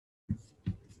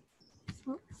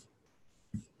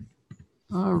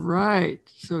All right,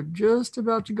 so just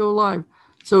about to go live.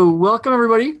 So welcome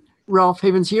everybody. Ralph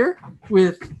Havens here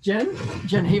with Jen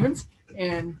Havens,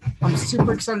 and I'm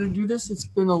super excited to do this. It's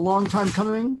been a long time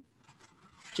coming.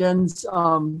 Jen's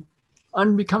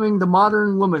Unbecoming the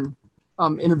Modern Woman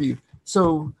interview.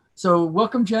 So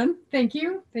welcome, Jen. Thank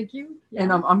you. Thank you. Yeah.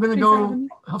 And I'm going to go,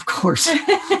 of course,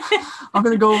 I'm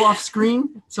going to go off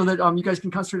screen so that you guys can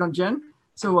concentrate on Jen.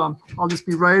 So I'll just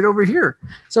be right over here.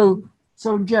 So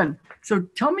Jen, so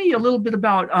tell me a little bit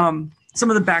about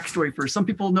some of the backstory first. Some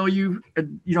people know you,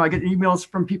 I get emails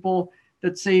from people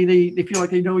that say they feel like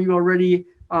they know you already.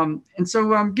 And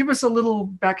so give us a little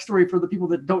backstory for the people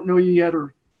that don't know you yet,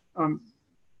 or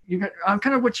you got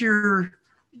kind of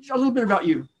a little bit about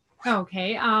you.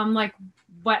 Okay. Like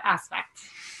what aspect?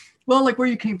 Well, like where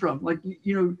you came from, like,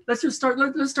 let's just start,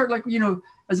 let's start like,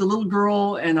 as a little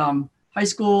girl and high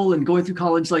school and going through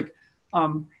college, like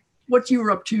what you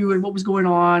were up to and what was going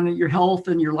on, your health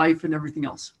and your life and everything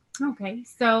else. Okay.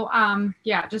 So,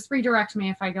 just redirect me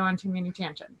if I go on too many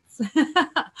tangents.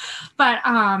 But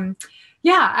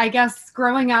I guess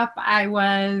growing up, I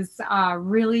was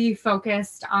really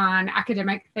focused on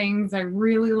academic things. I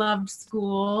really loved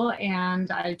school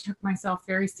and I took myself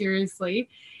very seriously.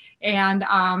 And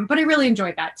but I really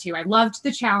enjoyed that too. I loved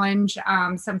the challenge.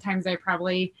 Sometimes I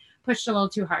probably pushed a little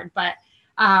too hard, but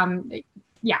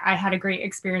I had a great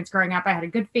experience growing up. I had a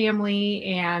good family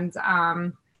and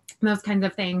those kinds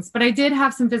of things. But I did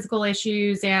have some physical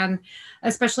issues, and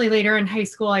especially later in high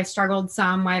school, I struggled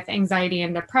some with anxiety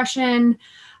and depression.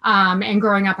 And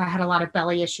growing up, I had a lot of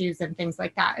belly issues and things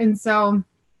like that. And so,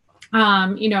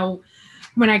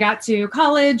 when I got to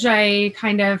college, I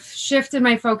kind of shifted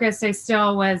my focus. I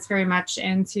still was very much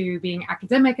into being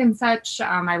academic and such.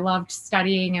 I loved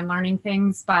studying and learning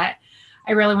things, but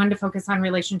I really wanted to focus on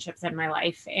relationships in my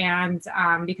life. And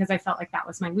because I felt like that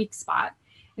was my weak spot.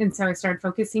 And so I started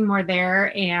focusing more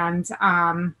there. And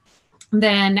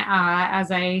then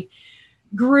as I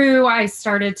grew, I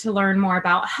started to learn more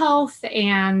about health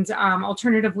and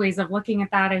alternative ways of looking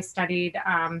at that. I studied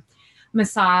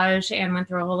massage and went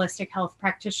through a holistic health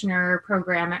practitioner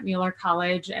program at Mueller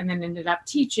College, and then ended up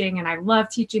teaching. And I love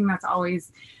teaching. That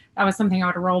was something I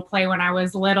would role play when I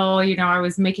was little. I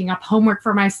was making up homework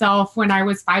for myself when I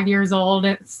was 5 years old,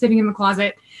 sitting in the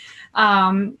closet,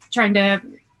 trying to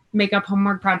make up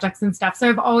homework projects and stuff. So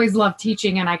I've always loved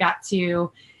teaching, and I got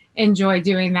to enjoy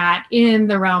doing that in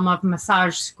the realm of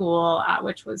massage school,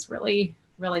 which was really,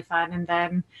 really fun. And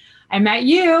then I met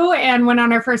you and went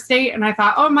on our first date, and I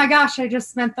thought, oh my gosh, I just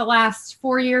spent the last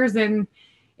 4 years in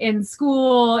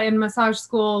school, in massage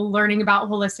school, learning about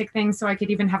holistic things so I could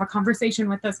even have a conversation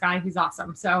with this guy. He's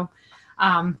awesome. So,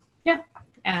 and.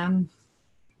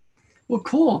 Well,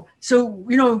 cool. So,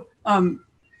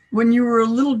 when you were a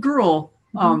little girl,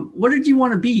 what did you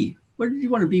want to be? What did you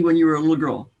want to be when you were a little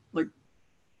girl? Like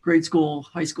grade school,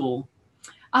 high school?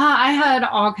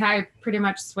 I pretty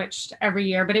much switched every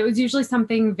year, but it was usually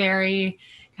something very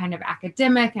kind of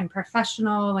academic and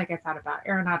professional. Like I thought about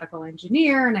aeronautical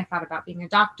engineer, and I thought about being a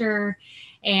doctor,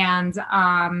 and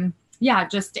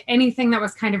just anything that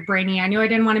was kind of brainy. I knew I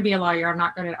didn't want to be a lawyer. I'm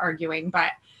not good at arguing,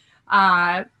 but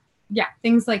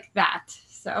things like that.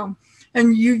 So.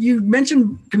 And you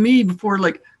mentioned to me before,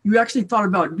 like you actually thought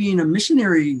about being a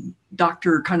missionary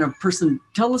doctor kind of person.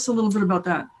 Tell us a little bit about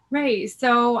that. Right.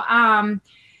 So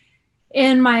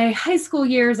in my high school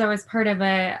years, I was part of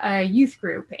a youth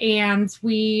group, and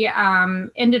we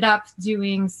ended up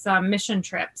doing some mission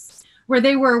trips where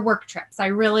they were work trips. I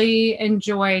really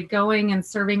enjoyed going and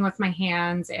serving with my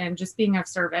hands and just being of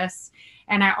service.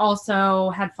 And I also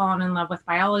had fallen in love with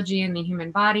biology and the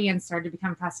human body and started to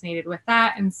become fascinated with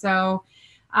that. And so,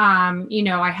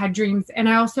 I had dreams. And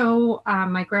I also,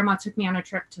 my grandma took me on a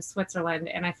trip to Switzerland,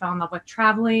 and I fell in love with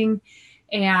traveling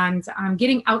and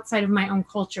getting outside of my own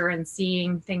culture and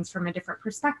seeing things from a different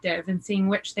perspective, and seeing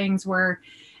which things were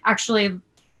actually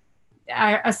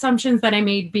assumptions that I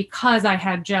made because I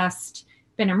had just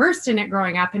been immersed in it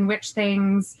growing up, and which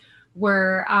things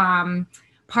were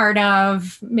part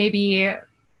of maybe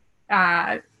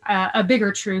a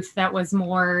bigger truth that was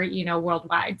more,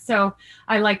 worldwide. So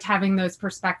I liked having those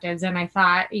perspectives. And I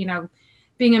thought,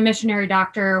 being a missionary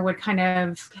doctor would kind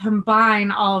of combine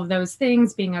all of those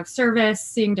things, being of service,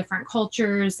 seeing different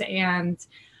cultures, and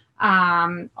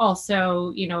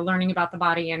also, learning about the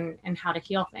body and how to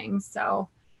heal things. So,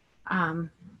 and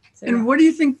what do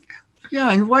you think?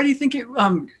 Yeah. And why do you think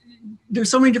there's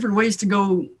so many different ways to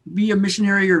go be a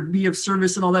missionary or be of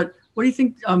service and all that? What do you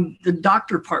think the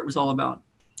doctor part was all about?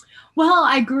 Well,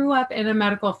 I grew up in a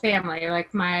medical family.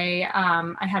 Like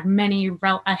I have many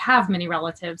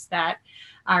relatives that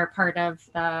are part of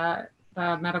the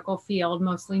the medical field,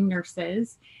 mostly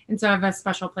nurses. And so I have a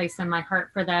special place in my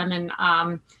heart for them.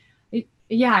 And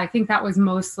yeah, I think that was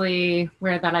mostly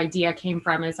where that idea came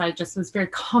from, is I just was very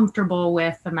comfortable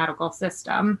with the medical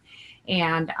system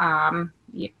and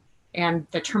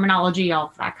the terminology, all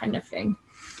of that kind of thing.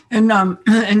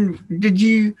 And did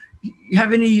you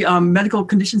have any medical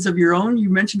conditions of your own? You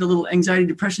mentioned a little anxiety,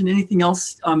 depression, anything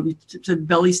else? You said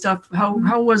belly stuff.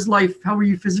 How was life? How were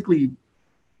you physically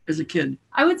as a kid?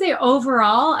 I would say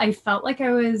overall, I felt like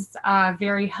I was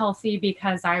very healthy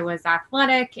because I was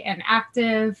athletic and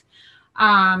active.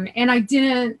 And I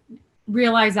didn't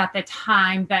realize at the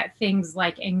time that things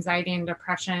like anxiety and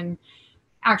depression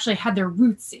actually had their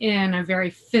roots in a very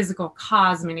physical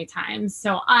cause many times.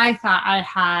 So I thought I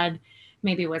had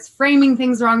maybe was framing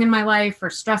things wrong in my life or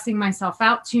stressing myself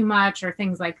out too much or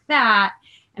things like that.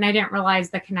 And I didn't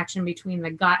realize the connection between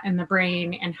the gut and the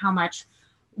brain and how much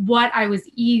what I was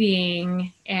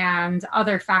eating and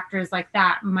other factors like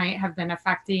that might have been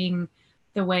affecting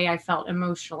the way I felt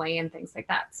emotionally and things like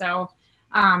that. So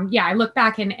yeah, I look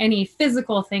back in any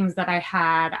physical things that I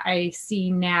had, I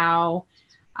see now,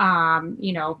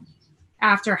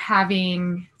 after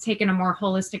having taken a more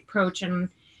holistic approach and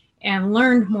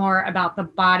learned more about the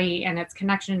body and its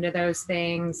connection to those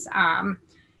things.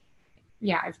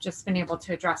 Yeah, I've just been able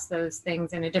to address those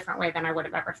things in a different way than I would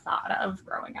have ever thought of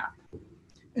growing up.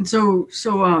 And so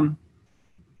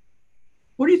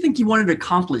what do you think you wanted to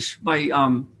accomplish by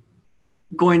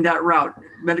going that route?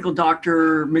 Medical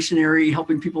doctor, missionary,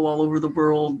 helping people all over the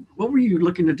world. What were you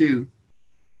looking to do?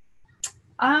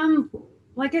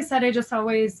 Like I said, I just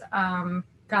always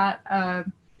got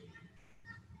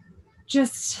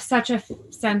just such a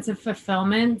sense of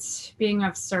fulfillment being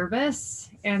of service.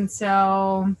 And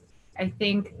so I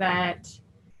think that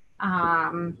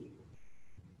I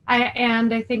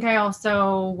think I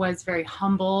also was very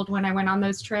humbled when I went on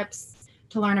those trips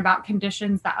to learn about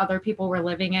conditions that other people were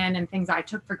living in and things I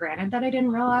took for granted that I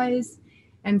didn't realize.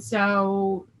 And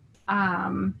so,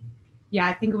 yeah,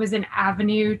 I think it was an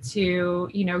avenue to,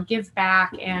 give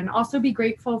back and also be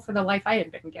grateful for the life I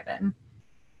had been given.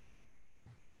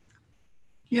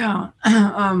 Yeah.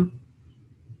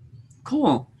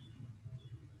 Cool.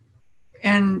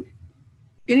 And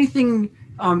anything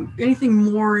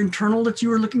more internal that you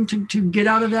were looking to get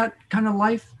out of that kind of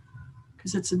life?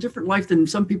 Because it's a different life than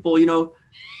some people,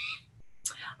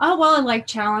 Oh, well, I like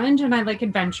challenge and I like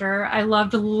adventure. I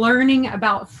loved learning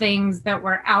about things that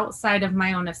were outside of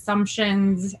my own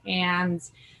assumptions and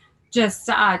just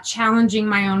challenging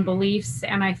my own beliefs.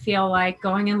 And I feel like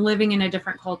going and living in a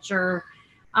different culture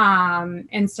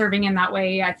and serving in that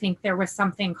way, I think there was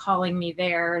something calling me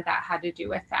there that had to do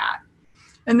with that.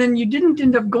 And then you didn't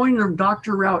end up going the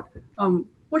doctor route.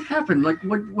 What happened? Like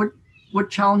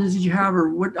what challenges did you have, or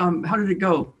what? How did it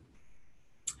go?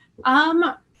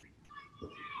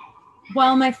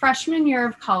 Well, my freshman year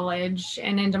of college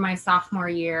and into my sophomore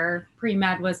year,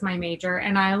 pre-med was my major,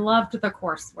 and I loved the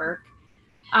coursework.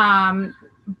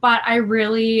 But I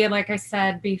really, like I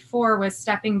said before, was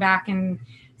stepping back and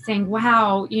saying,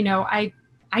 wow, I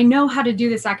know how to do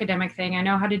this academic thing. I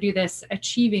know how to do this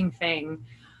achieving thing,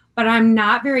 but I'm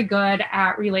not very good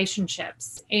at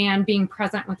relationships and being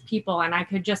present with people. And I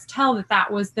could just tell that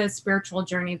was the spiritual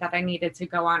journey that I needed to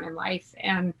go on in life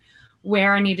and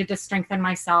where I needed to strengthen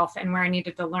myself and where I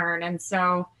needed to learn. And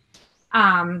so,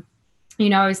 I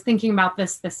was thinking about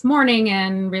this morning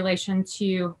in relation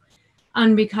to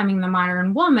Unbecoming the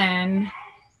Modern Woman,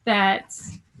 that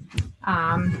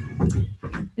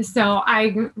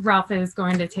Ralph is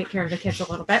going to take care of the kids a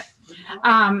little bit.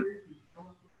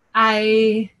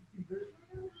 I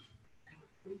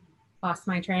lost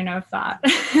my train of thought.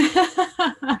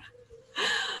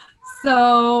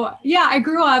 So yeah, I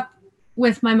grew up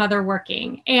with my mother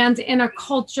working and in a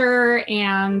culture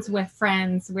and with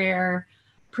friends where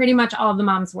pretty much all of the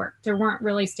moms worked. There weren't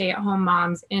really stay-at-home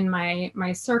moms in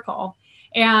my circle.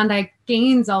 And I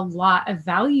gained a lot of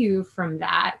value from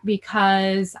that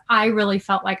because I really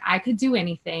felt like I could do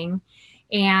anything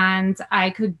and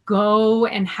I could go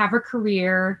and have a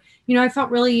career. I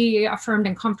felt really affirmed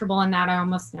and comfortable in that. I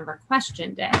almost never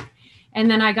questioned it. And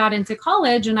then I got into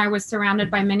college and I was surrounded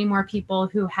by many more people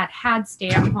who had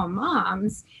stay-at-home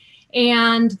moms.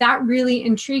 And that really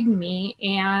intrigued me.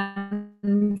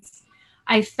 And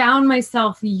I found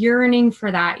myself yearning for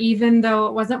that, even though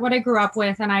it wasn't what I grew up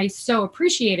with. And I so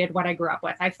appreciated what I grew up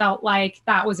with. I felt like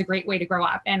that was a great way to grow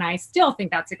up. And I still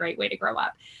think that's a great way to grow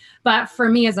up. But for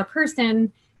me as a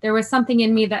person, there was something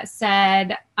in me that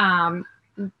said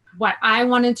what I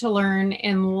wanted to learn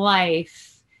in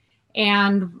life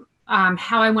and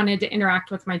how I wanted to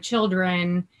interact with my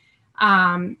children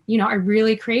I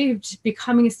really craved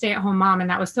becoming a stay-at-home mom. And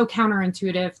that was so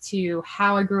counterintuitive to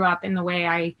how I grew up in the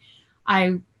way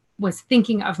I was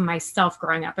thinking of myself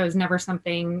growing up. It was never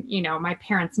something, my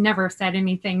parents never said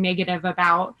anything negative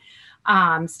about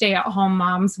stay-at-home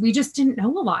moms. We just didn't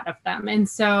know a lot of them. And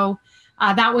so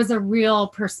that was a real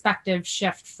perspective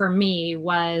shift for me,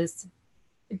 was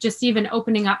just even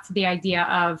opening up to the idea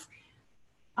of,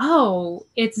 oh,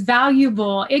 it's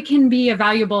valuable. It can be a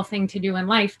valuable thing to do in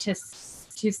life to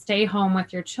stay home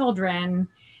with your children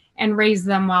and raise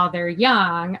them while they're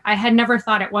young. I had never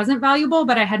thought it wasn't valuable,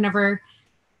 but I had never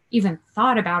even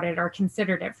thought about it or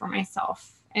considered it for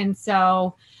myself. And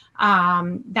so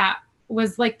that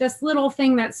was like this little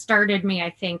thing that started me, I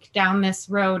think, down this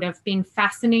road of being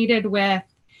fascinated with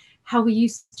how we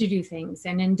used to do things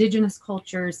and indigenous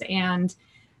cultures, and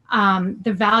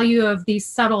the value of these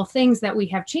subtle things that we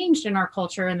have changed in our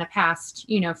culture in the past,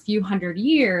 few hundred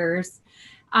years.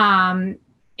 And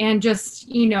just,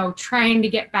 trying to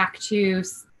get back to,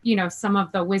 some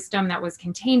of the wisdom that was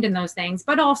contained in those things,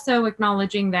 but also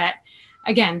acknowledging that,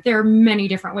 again, there are many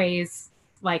different ways,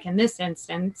 like in this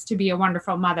instance, to be a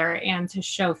wonderful mother and to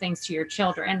show things to your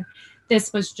children.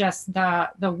 This was just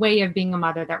the way of being a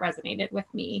mother that resonated with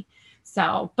me.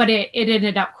 So, but it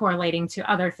ended up correlating to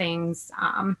other things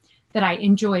that I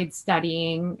enjoyed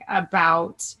studying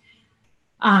about,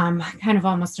 kind of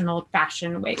almost an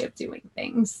old-fashioned way of doing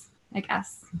things, I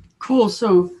guess. Cool.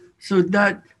 So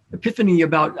that epiphany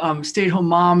about stay-at-home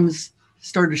moms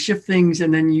started to shift things,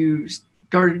 and then you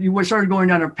started going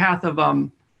down a path of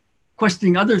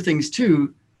questioning other things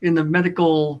too in the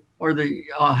medical or the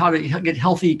how to get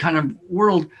healthy kind of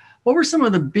world. What were some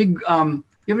of the big?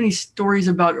 You have any stories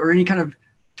about, or any kind of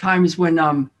times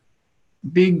when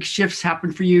big shifts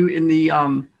happened for you in the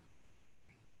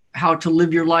how to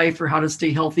live your life, or how to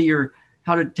stay healthy, or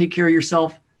how to take care of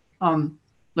yourself?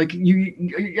 Like you,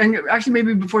 and actually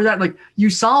maybe before that, like you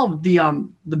solved the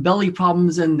belly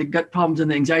problems and the gut problems and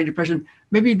the anxiety, depression.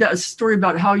 Maybe that's a story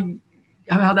about how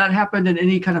that happened and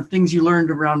any kind of things you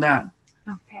learned around that.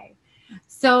 Okay.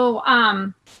 So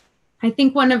I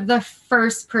think one of the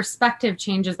first perspective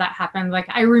changes that happened, like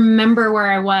I remember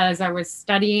where I was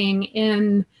studying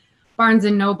in Barnes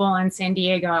and Noble in San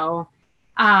Diego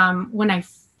when I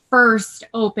first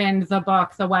opened the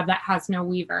book, The Web That Has No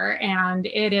Weaver. And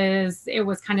it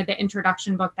was kind of the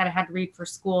introduction book that I had to read for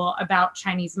school about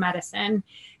Chinese medicine,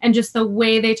 and just the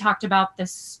way they talked about the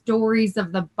stories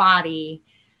of the body,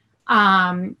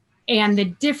 and the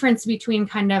difference between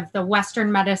kind of the Western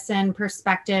medicine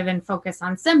perspective and focus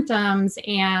on symptoms,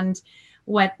 and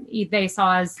what they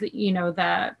saw as,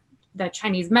 the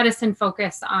Chinese medicine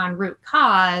focus on root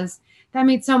cause. That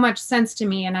made so much sense to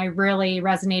me, and I really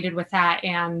resonated with that.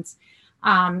 And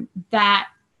that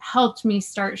helped me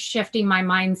start shifting my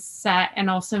mindset, and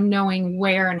also knowing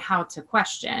where and how to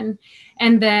question.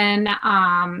 And then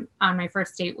on my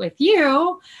first date with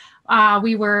you,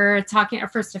 we were talking, our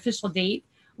first official date,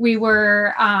 we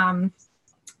were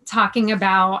talking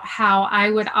about how I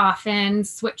would often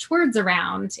switch words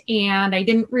around. And I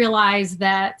didn't realize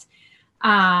that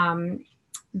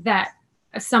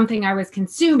something I was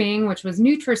consuming, which was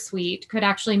NutraSweet, could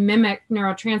actually mimic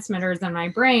neurotransmitters in my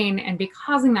brain and be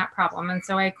causing that problem. And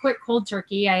so I quit cold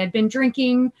turkey. I had been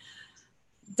drinking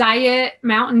diet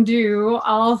Mountain Dew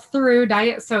all through,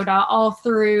 diet soda all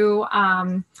through,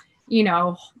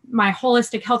 my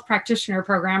holistic health practitioner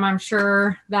program. I'm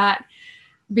sure that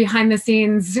behind the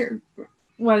scenes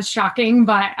was shocking,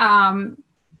 but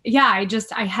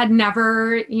I had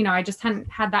never, I just hadn't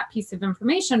had that piece of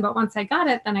information. But once I got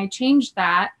it, then I changed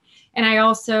that. And I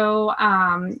also,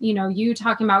 you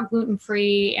talking about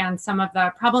gluten-free and some of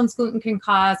the problems gluten can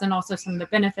cause, and also some of the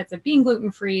benefits of being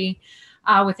gluten-free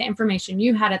with the information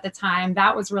you had at the time,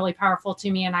 that was really powerful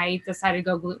to me. And I decided to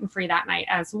go gluten-free that night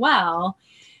as well.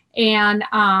 And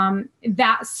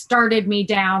that started me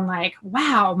down like,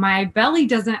 wow, my belly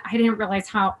I didn't realize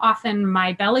how often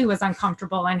my belly was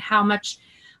uncomfortable, and how much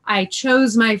I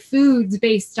chose my foods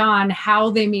based on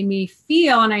how they made me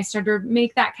feel. And I started to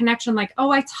make that connection, like, oh,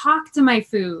 I talk to my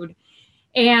food.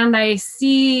 And I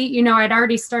see, I'd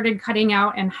already started cutting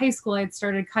out in high school. I'd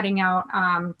started cutting out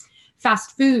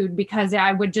fast food, because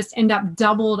I would just end up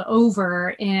doubled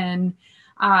over in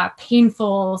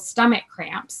painful stomach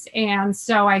cramps. And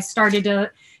so I started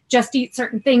to just eat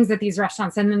certain things at these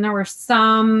restaurants. And then there were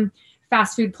some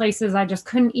fast food places I just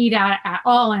couldn't eat at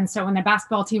all. And so when the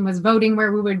basketball team was voting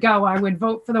where we would go, I would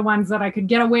vote for the ones that I could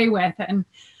get away with. And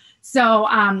so,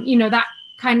 that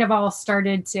kind of all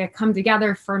started to come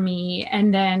together for me.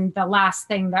 And then the last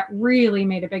thing that really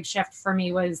made a big shift for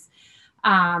me was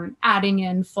adding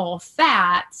in full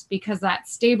fat, because that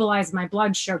stabilized my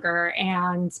blood sugar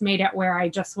and made it where I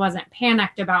just wasn't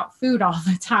panicked about food all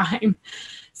the time.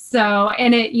 So,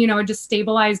 and it, it just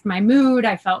stabilized my mood.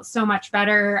 I felt so much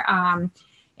better.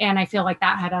 And I feel like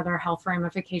that had other health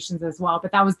ramifications as well.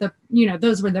 But that was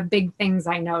those were the big things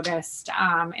I noticed,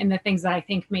 and the things that I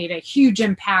think made a huge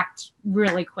impact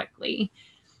really quickly.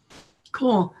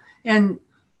 Cool. And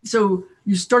so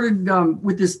you started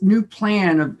with this new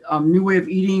plan of new way of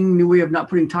eating, new way of not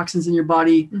putting toxins in your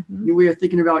body, new way of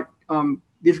thinking about the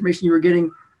information you were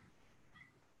getting.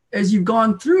 As you've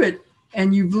gone through it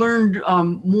and you've learned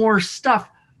more stuff,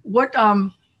 what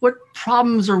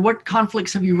problems or what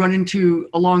conflicts have you run into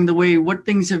along the way? What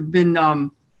things have been,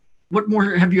 what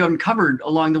more have you uncovered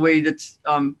along the way?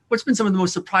 What's been some of the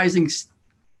most surprising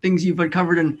things you've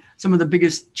uncovered and some of the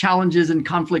biggest challenges and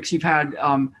conflicts you've had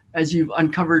as you've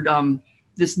uncovered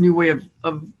this new way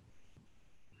of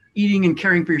eating and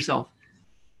caring for yourself?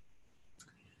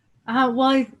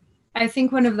 Well, I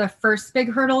think one of the first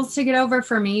big hurdles to get over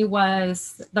for me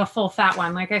was the full fat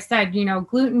one. Like I said,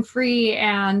 gluten-free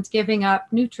and giving up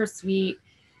NutraSweet,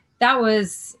 that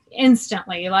was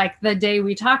instantly, like the day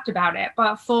we talked about it.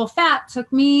 But full fat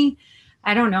took me,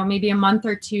 I don't know, maybe a month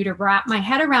or two to wrap my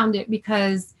head around it,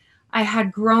 because I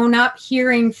had grown up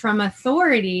hearing from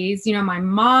authorities. My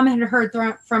mom had heard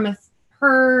from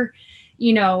her,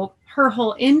 her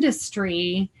whole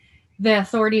industry, the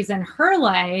authorities in her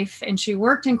life, and she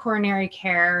worked in coronary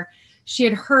care. She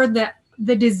had heard that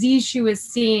the disease she was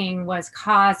seeing was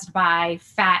caused by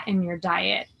fat in your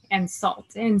diet and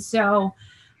salt. And so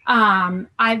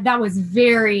that was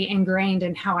very ingrained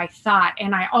in how I thought.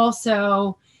 And I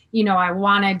also, I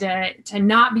wanted to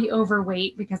not be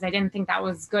overweight, because I didn't think that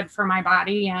was good for my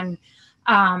body. And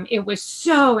it was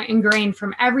so ingrained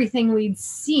from everything we'd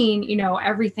seen,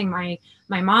 everything my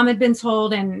mom had been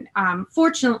told. And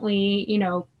fortunately,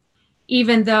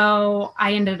 even though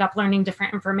I ended up learning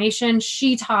different information,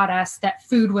 she taught us that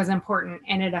food was important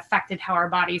and it affected how our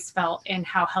bodies felt and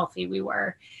how healthy we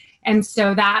were. And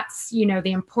so that's,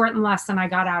 the important lesson I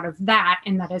got out of that,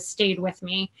 and that has stayed with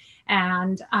me.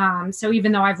 And so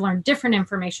even though I've learned different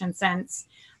information since,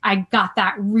 I got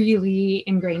that really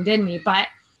ingrained in me. But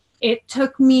it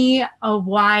took me a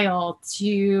while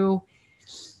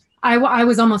I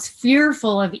was almost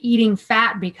fearful of eating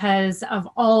fat because of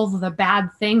all the bad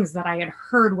things that I had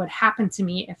heard would happen to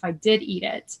me if I did eat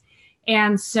it.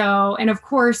 And of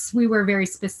course, we were very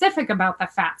specific about the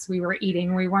fats we were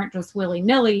eating. We weren't just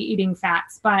willy-nilly eating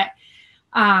fats, but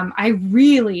I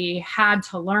really had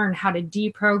to learn how to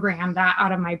deprogram that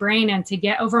out of my brain and to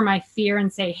get over my fear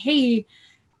and say, hey,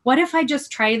 what if I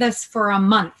just try this for a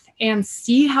month and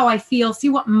see how I feel, see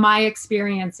what my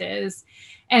experience is?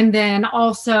 And then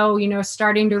also,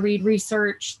 starting to read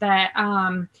research that,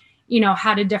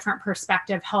 had a different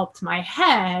perspective helped my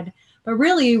head. But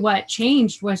really what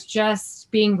changed was just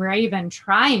being brave and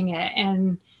trying it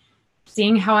and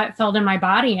seeing how it felt in my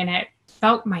body. And it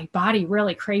felt, my body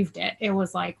really craved it. It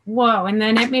was like, whoa. And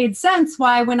then it made sense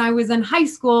why when I was in high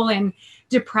school and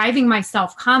depriving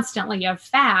myself constantly of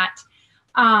fat,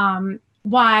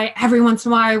 why every once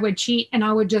in a while I would cheat and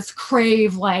I would just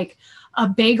crave like a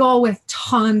bagel with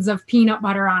tons of peanut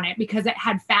butter on it because it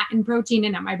had fat and protein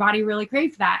in it. My body really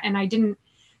craved that. And I didn't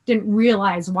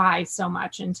realize why so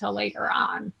much until later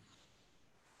on.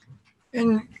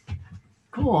 And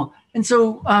cool. And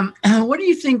so what do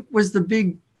you think was the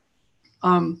big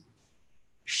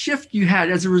shift you had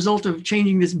as a result of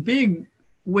changing this big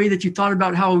way that you thought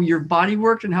about how your body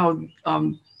worked and how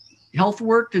health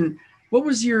worked? And what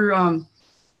was your,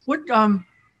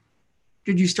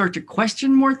 did you start to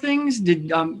question more things?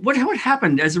 What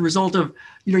happened as a result of,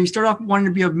 you start off wanting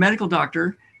to be a medical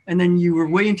doctor, and then you were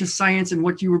way into science and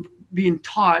what you were being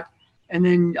taught, and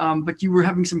then, but you were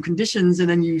having some conditions, and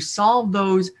then you solved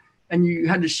those, and you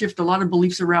had to shift a lot of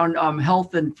beliefs around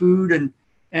health and food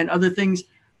and other things.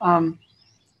 What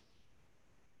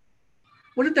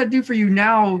did that do for you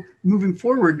now, moving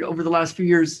forward over the last few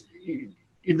years,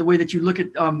 in the way that you look at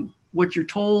what you're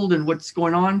told and what's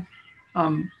going on?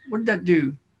 What did that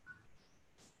do?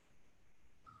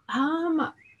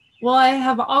 Well, I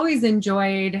have always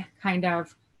enjoyed kind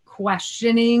of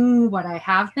questioning what I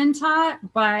have been taught,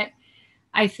 but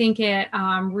I think it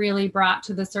really brought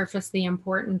to the surface the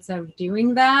importance of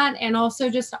doing that, and also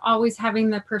just always having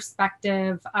the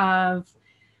perspective of,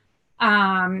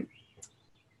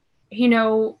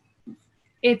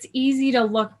 it's easy to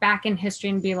look back in history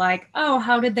and be like, oh,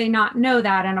 how did they not know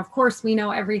that? And of course, we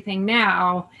know everything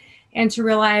now. And to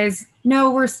realize,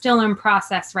 no, we're still in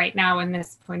process right now in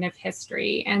this point of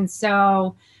history. And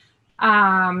so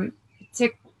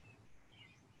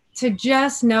to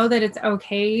just know that it's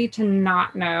okay to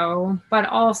not know, but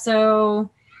also,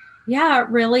 yeah, it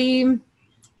really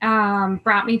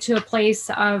brought me to a place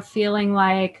of feeling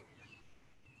like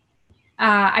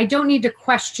I don't need to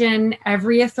question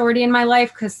every authority in my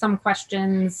life, because some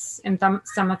questions and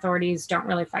some authorities don't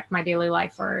really affect my daily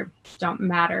life or don't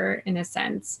matter in a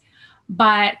sense.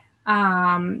 But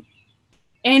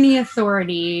any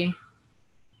authority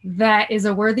that is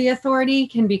a worthy authority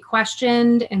can be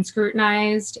questioned and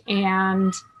scrutinized,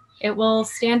 and it will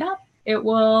stand up. It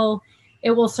will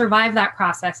survive that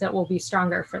process. It will be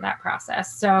stronger for that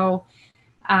process. So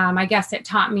I guess it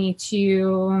taught me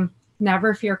to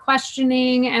never fear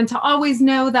questioning, and to always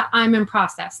know that I'm in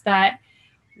process, that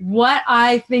what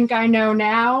I think I know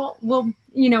now will,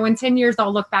 in 10 years,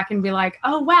 I'll look back and be like,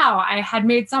 oh, wow, I had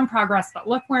made some progress, but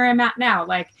look where I'm at now.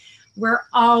 Like, we're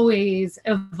always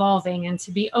evolving, and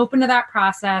to be open to that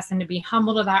process and to be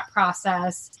humble to that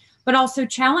process, but also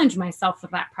challenge myself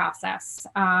with that process.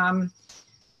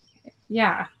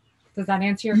 Yeah. Does that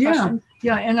answer your question?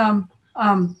 Yeah. And,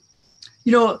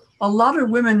 a lot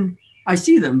of women, I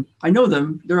see them, I know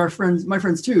them, they're our friends, my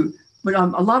friends too, but a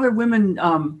lot of women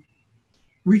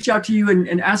reach out to you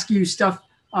and ask you stuff.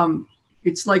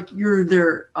 It's like you're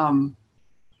their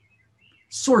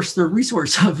source, their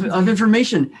resource of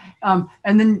information.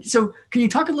 And then, so can you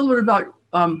talk a little bit about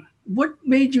what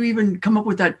made you even come up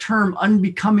with that term,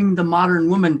 unbecoming the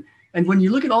modern woman? And when you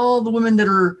look at all the women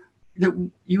that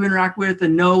you interact with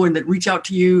and know, and that reach out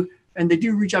to you, and they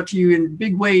do reach out to you in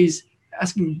big ways,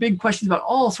 asking big questions about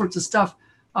all sorts of stuff.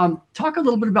 Talk a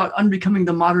little bit about unbecoming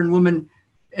the modern woman,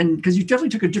 and because you definitely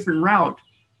took a different route.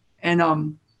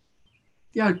 And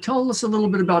tell us a little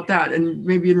bit about that, and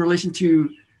maybe in relation to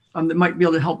that might be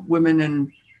able to help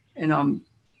women and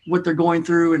what they're going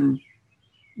through and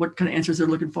what kind of answers they're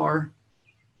looking for.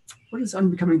 What is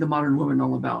unbecoming the modern woman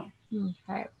all about?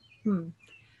 Okay.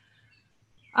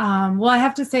 Well, I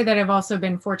have to say that I've also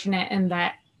been fortunate in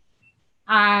that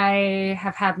I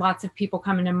have had lots of people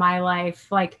come into my life.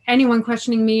 Like, anyone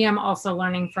questioning me, I'm also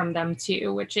learning from them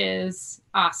too, which is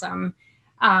awesome.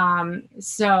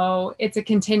 So it's a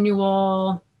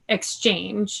continual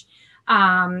exchange.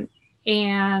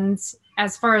 And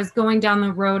as far as going down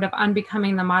the road of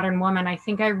unbecoming the modern woman, I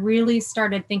think I really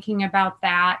started thinking about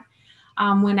that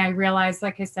when I realized,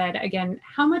 like I said, again,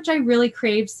 how much I really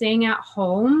crave staying at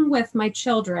home with my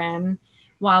children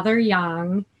while they're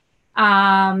young.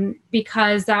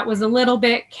 Because that was a little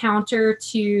bit counter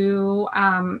to,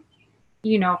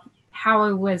 how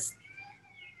I was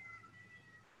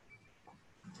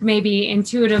maybe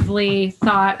intuitively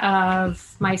thought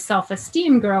of my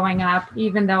self-esteem growing up,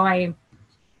 even though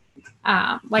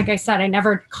like I said, I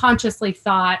never consciously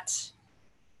thought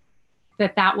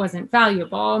that wasn't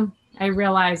valuable. I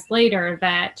realized later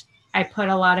that I put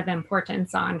a lot of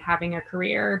importance on having a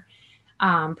career,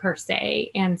 per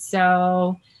se. And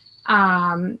so,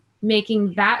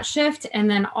 making that shift, and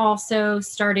then also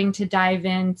starting to dive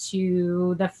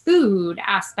into the food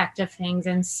aspect of things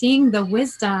and seeing the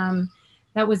wisdom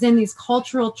that was in these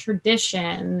cultural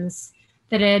traditions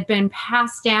that had been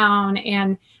passed down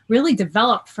and really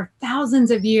developed for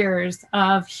thousands of years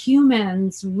of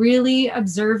humans really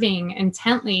observing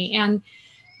intently and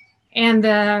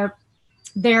their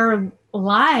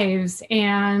lives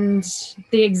and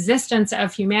the existence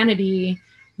of humanity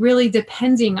really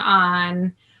depending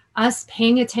on us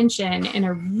paying attention in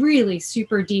a really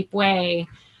super deep way,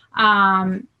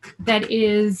 that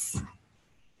is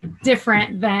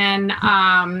different than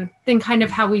kind of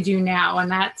how we do now. And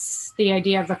that's the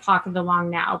idea of the clock of the long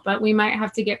now. But we might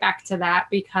have to get back to that,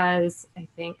 because I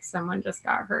think someone just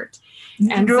got hurt.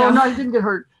 And no, I didn't get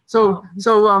hurt. So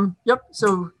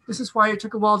this is why it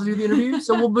took a while to do the interview.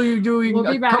 So we'll be doing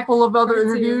a couple of other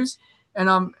interviews.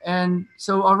 And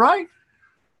so, all right.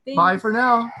 Thanks. Bye for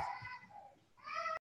now.